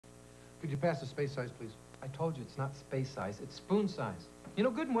Could you pass the space size, please? I told you it's not space size, it's spoon size. You know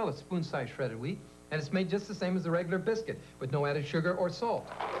good and well it's spoon size shredded wheat, and it's made just the same as the regular biscuit, with no added sugar or salt.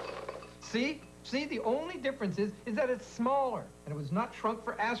 See? See, the only difference is that it's smaller, and it was not shrunk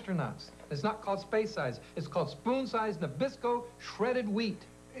for astronauts. It's not called space size. It's called spoon size Nabisco shredded wheat.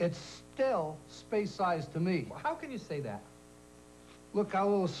 It's still space size to me. Well, how can you say that? Look how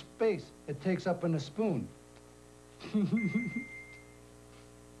little space it takes up in a spoon.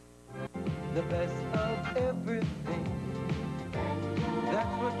 The best of everything.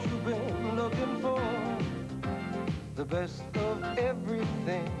 That's what you've been looking for. The best of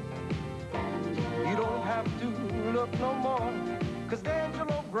everything. You don't have to look no more, 'cause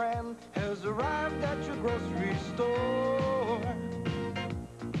D'Angelo Brand has arrived at your grocery store.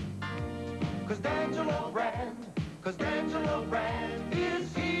 'Cause D'Angelo Brand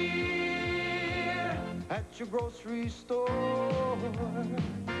is here at your grocery store.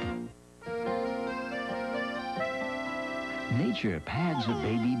 Nature pads a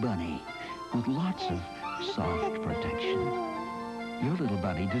baby bunny with lots of soft protection. Your little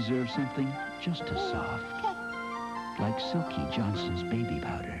bunny deserves something just as soft, like Silky Johnson's baby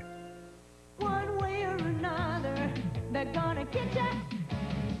powder. One way or another, they're gonna get ya.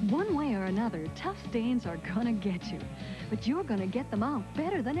 One way or another, tough stains are gonna get you. But you're gonna get them out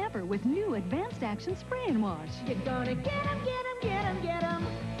better than ever with new Advanced Action Spray and Wash. You're gonna get 'em, get 'em, get 'em, get 'em.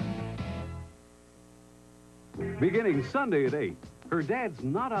 Beginning Sunday at 8, her dad's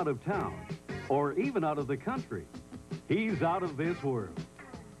not out of town or even out of the country. He's out of this world.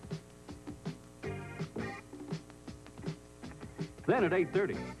 Then at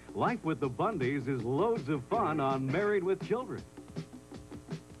 8:30, Life with the Bundys is loads of fun on Married with Children.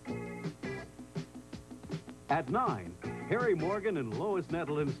 At 9, Harry Morgan and Lois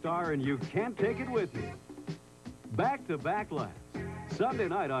Nettleton star in You Can't Take It With You. Back-to-back laughs. Sunday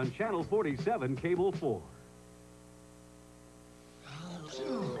night on Channel 47, Cable 4.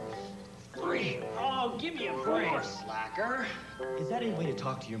 2, 3. Oh, give me a break. 4, slacker. Is that any way to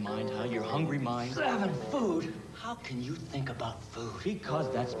talk to your mind, huh? Your hungry mind? 7, food. How can you think about food? Because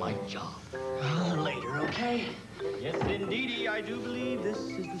that's my job. Later, okay? Yes, indeedy, I do believe this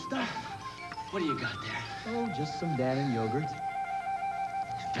is the stuff. What do you got there? Oh, just some Dannon yogurt.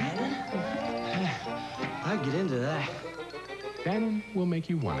 Dannon? I'd get into that. Dannon will make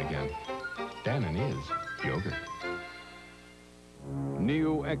you one again. Dannon is yogurt.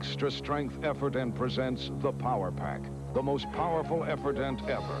 New Extra Strength Efferdent presents the Power Pack, the most powerful Efferdent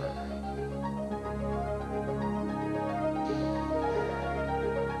ever.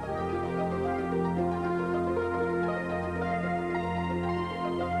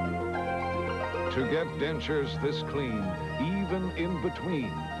 To get dentures this clean, even in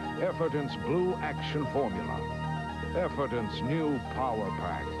between, Efferdent's Blue Action Formula. Efferdent's new Power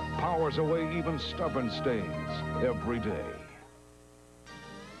Pack powers away even stubborn stains every day.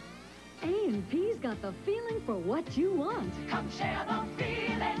 A&P's got the feeling for what you want. Come share the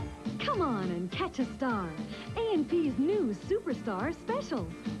feeling. Come on and catch a star. A&P's new Superstar Special.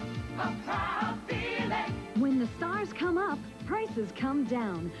 A proud feeling. When the stars come up, prices come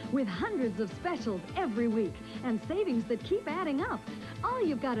down with hundreds of specials every week and savings that keep adding up. All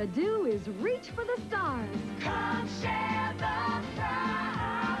you've got to do is reach for the stars. Come share the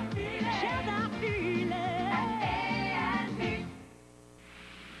proud feeling. Share the feeling. At A&P.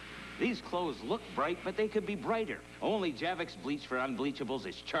 These clothes look bright, but they could be brighter. Only Javex Bleach for Unbleachables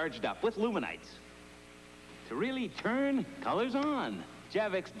is charged up with luminites. To really turn colors on.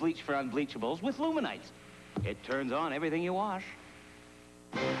 Javex Bleach for Unbleachables with luminites. It turns on everything you wash.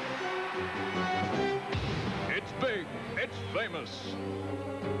 It's big, it's famous.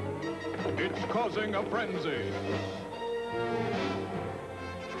 It's causing a frenzy.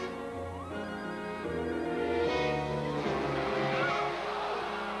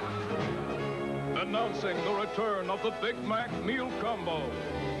 Announcing the return of the Big Mac Meal Combo.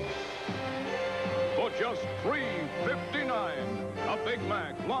 For just $3.59, a Big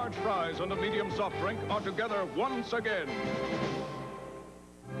Mac, large fries, and a medium soft drink are together once again.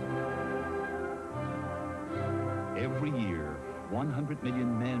 Every year, 100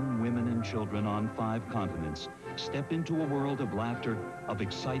 million men, women, and children on 5 continents step into a world of laughter, of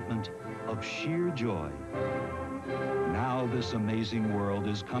excitement, of sheer joy. Now this amazing world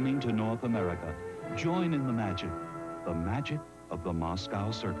is coming to North America. Join in the magic of the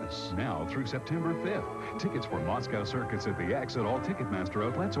Moscow Circus. Now through September 5th. Tickets for Moscow Circus at the X at all Ticketmaster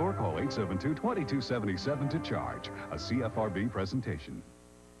outlets or call 872-2277 to charge. A CFRB presentation.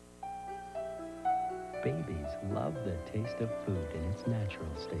 Babies love the taste of food in its natural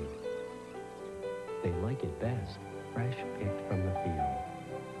state. They like it best fresh picked from the field.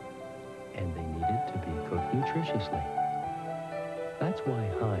 nutritiously. That's why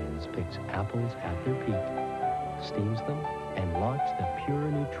Heinze picks apples at their peak, steams them, and locks the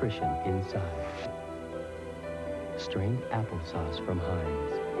pure nutrition inside. Strained applesauce from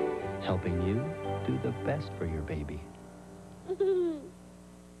Heinze, helping you do the best for your baby.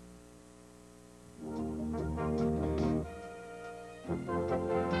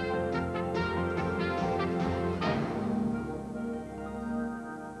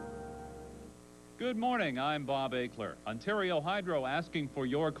 Good morning, I'm Bob Akler. Ontario Hydro asking for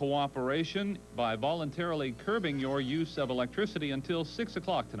your cooperation by voluntarily curbing your use of electricity until 6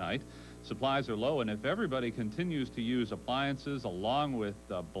 o'clock tonight. Supplies are low, and if everybody continues to use appliances along with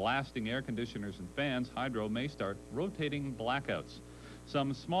blasting air conditioners and fans, Hydro may start rotating blackouts.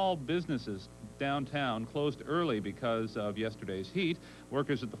 Some small businesses downtown closed early because of yesterday's heat.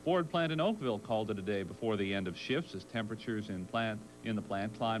 Workers at the Ford plant in Oakville called it a day before the end of shifts as temperatures in the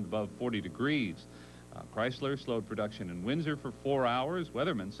plant climbed above 40 degrees. Chrysler slowed production in Windsor for 4 hours.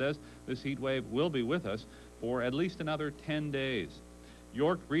 Weatherman says this heat wave will be with us for at least another 10 days.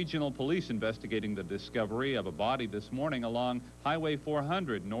 York Regional Police investigating the discovery of a body this morning along Highway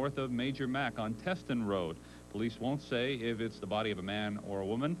 400 north of Major Mac on Teston Road. Police won't say if it's the body of a man or a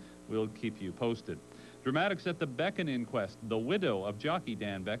woman. We'll keep you posted. Dramatics at the Becken inquest. The widow of jockey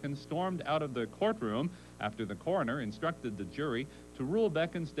Dan Becken stormed out of the courtroom after the coroner instructed the jury to rule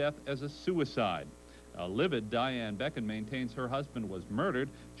Becken's death as a suicide. A livid Diane Becken maintains her husband was murdered.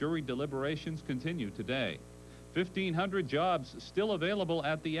 Jury deliberations continue today. 1,500 jobs still available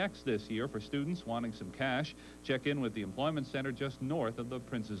at the X this year for students wanting some cash. Check in with the Employment Center just north of the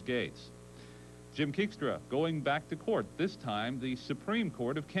Prince's Gates. Jim Keekstra going back to court, this time the Supreme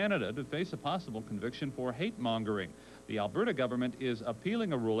Court of Canada, to face a possible conviction for hate-mongering. The Alberta government is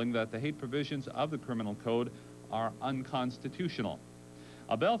appealing a ruling that the hate provisions of the criminal code are unconstitutional.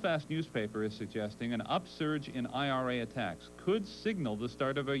 A Belfast newspaper is suggesting an upsurge in IRA attacks could signal the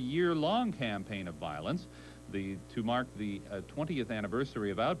start of a year-long campaign of violence to mark the 20th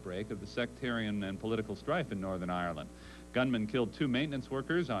anniversary of outbreak of the sectarian and political strife in Northern Ireland. Gunmen killed 2 maintenance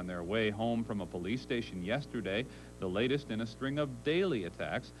workers on their way home from a police station yesterday, the latest in a string of daily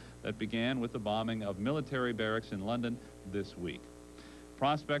attacks that began with the bombing of military barracks in London this week.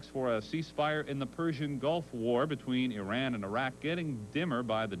 Prospects for a ceasefire in the Persian Gulf War between Iran and Iraq getting dimmer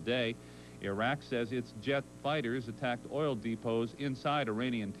by the day. Iraq says its jet fighters attacked oil depots inside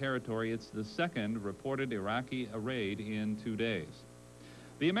Iranian territory. It's the second reported Iraqi raid in 2 days.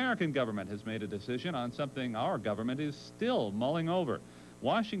 The American government has made a decision on something our government is still mulling over.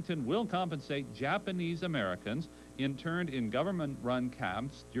 Washington will compensate Japanese Americans interned in government-run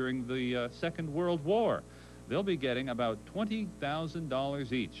camps during the Second World War. They'll be getting about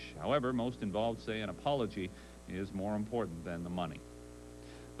 $20,000 each. However, most involved say an apology is more important than the money.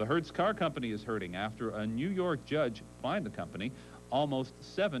 The Hertz Car Company is hurting after a New York judge fined the company almost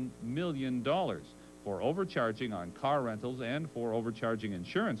 $7 million for overcharging on car rentals and for overcharging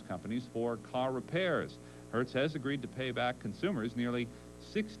insurance companies for car repairs. Hertz has agreed to pay back consumers nearly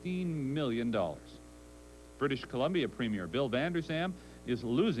 $16 million. British Columbia Premier Bill Vander Zalm is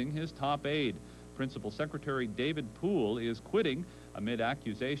losing his top aide. Principal Secretary David Poole is quitting amid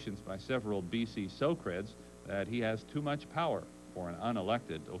accusations by several BC Socreds that he has too much power for an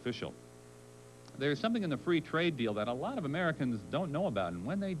unelected official. There's something in the free trade deal that a lot of Americans don't know about, and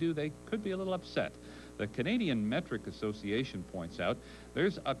when they do, they could be a little upset. The Canadian Metric Association points out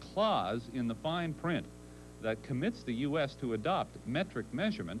there's a clause in the fine print that commits the U.S. to adopt metric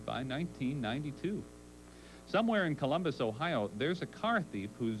measurement by 1992. Somewhere in Columbus, Ohio, there's a car thief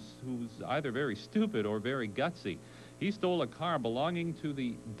who's either very stupid or very gutsy. He stole a car belonging to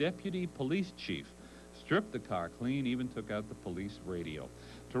the deputy police chief, stripped the car clean, even took out the police radio.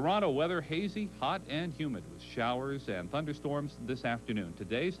 Toronto weather hazy, hot, and humid with showers and thunderstorms this afternoon.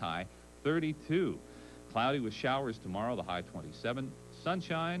 Today's high, 32. Cloudy with showers tomorrow, the high 27.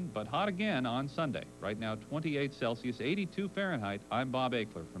 Sunshine, but hot again on Sunday. Right now, 28 Celsius, 82 Fahrenheit. I'm Bob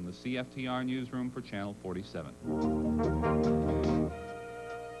Akler from the CFTR Newsroom for Channel 47.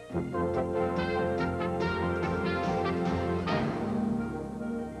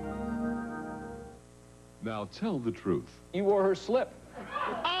 Now tell the truth. You wore her slip.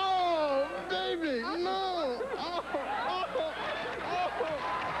 Oh, baby, no! Oh,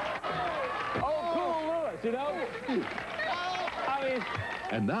 cool, Lewis, you know? I mean...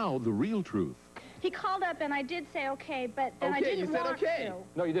 And now the real truth. He called up and I did say okay, but then I didn't want to.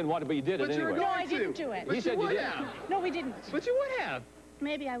 No, you didn't want to, but you did it anyway. No, I didn't do it. He said you did. No, we didn't. But you would have.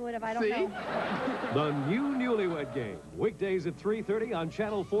 Maybe I would have, I don't know. The new Newlywed Game, weekdays at 3:30 on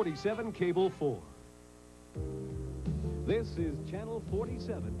Channel 47, Cable 4. This is Channel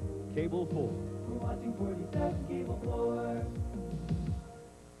 47. Cable 4. We're watching 47 Cable 4.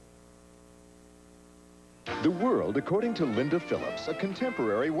 The World According to Linda Phillips, a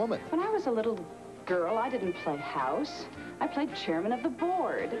contemporary woman. When I was a little girl, I didn't play house. I played chairman of the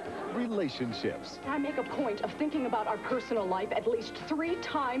board. Relationships. I make a point of thinking about our personal life at least 3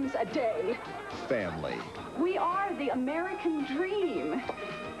 times a day. Family. We are the American dream.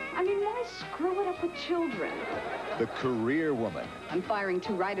 I mean, why screw it up with children? The career woman. I'm firing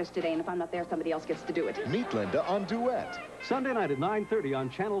 2 writers today, and if I'm not there, somebody else gets to do it. Meet Linda on Duet. Sunday night at 9:30 on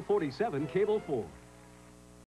Channel 47 Cable 4.